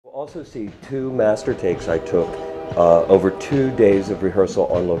Also see two master takes I took over 2 days of rehearsal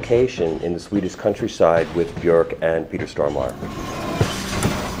on location in the Swedish countryside with Björk and Peter Stormare.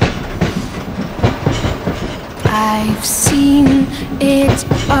 I've seen it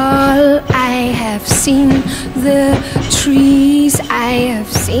all. I have seen the trees. I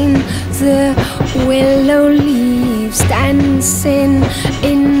have seen the willow leaves dancing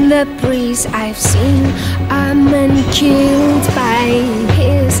in the breeze. I've seen a man killed by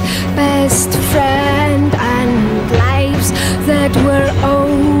his best friend, and lives that were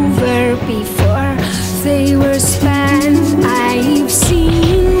over before they were spent. I've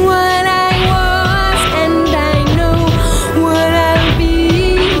seen what I was, and I know what I'll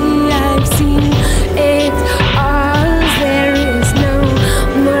be. I've seen it all. There is no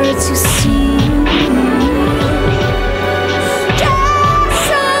more to see.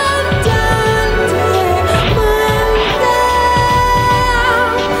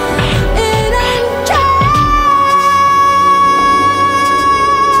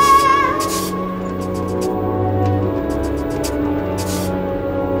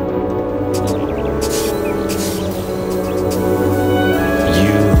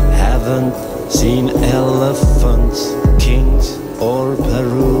 Seen elephants, kings, or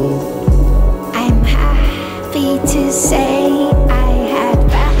Peru. I'm happy to say I had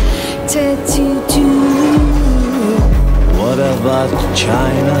better to do. What about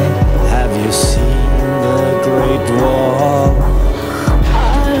China? Have you seen the Great Wall?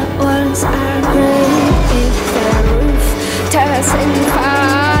 All walls are great if the roof doesn't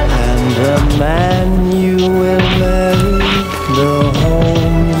fall. And the man you will marry, the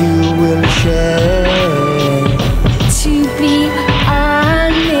home you will share. To be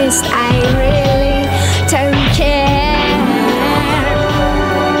honest, I really don't care.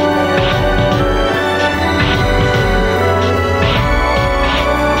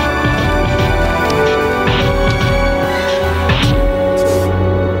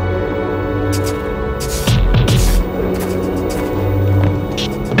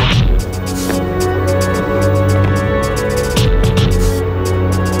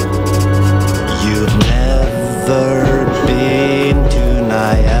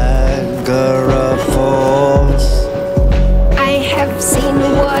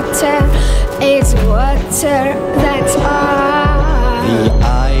 It's water, that's all. The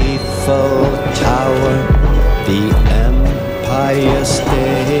Eiffel Tower, the Empire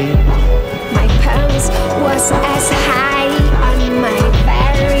State. My pulse was as high on my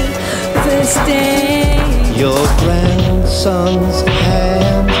very first day. Your grandson's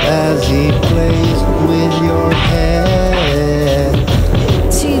hand as he plays with your head.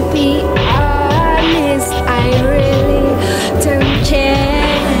 To be honest, I really don't care.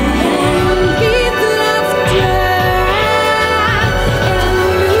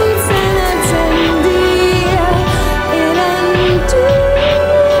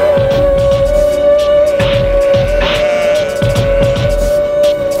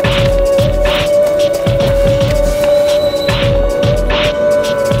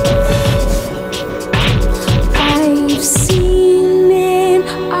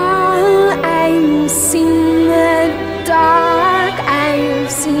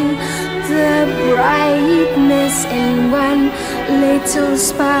 Brightness in one little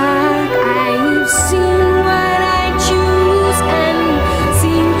spark. I've seen what